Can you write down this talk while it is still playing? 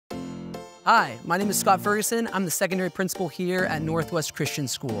Hi, my name is Scott Ferguson. I'm the secondary principal here at Northwest Christian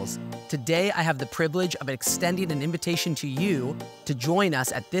Schools. Today, I have the privilege of extending an invitation to you to join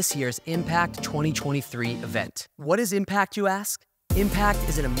us at this year's Impact 2023 event. What is Impact, you ask? Impact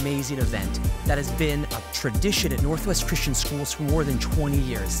is an amazing event that has been a tradition at Northwest Christian Schools for more than 20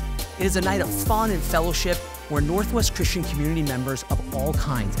 years. It is a night of fun and fellowship where Northwest Christian community members of all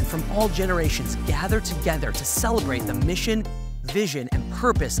kinds and from all generations gather together to celebrate the mission, vision, and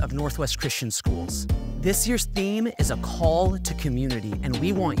purpose of Northwest Christian Schools. This year's theme is a call to community, and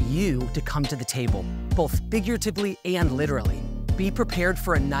we want you to come to the table, both figuratively and literally. Be prepared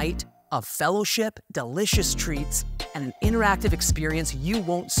for a night of fellowship, delicious treats, and an interactive experience you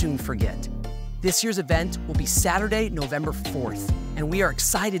won't soon forget. This year's event will be Saturday, November 4th, and we are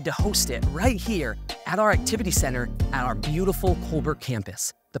excited to host it right here at our activity center at our beautiful Colbert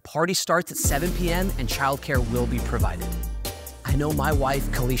campus. The party starts at 7 p.m. and childcare will be provided. I know my wife,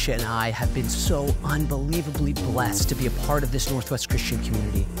 Kalisha, and I have been so unbelievably blessed to be a part of this Northwest Christian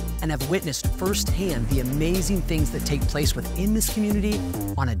community and have witnessed firsthand the amazing things that take place within this community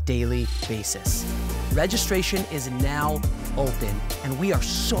on a daily basis. Registration is now open, and we are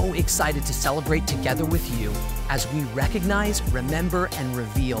so excited to celebrate together with you as we recognize, remember, and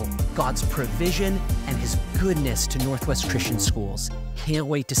reveal God's provision and His goodness to Northwest Christian Schools. Can't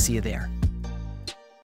wait to see you there.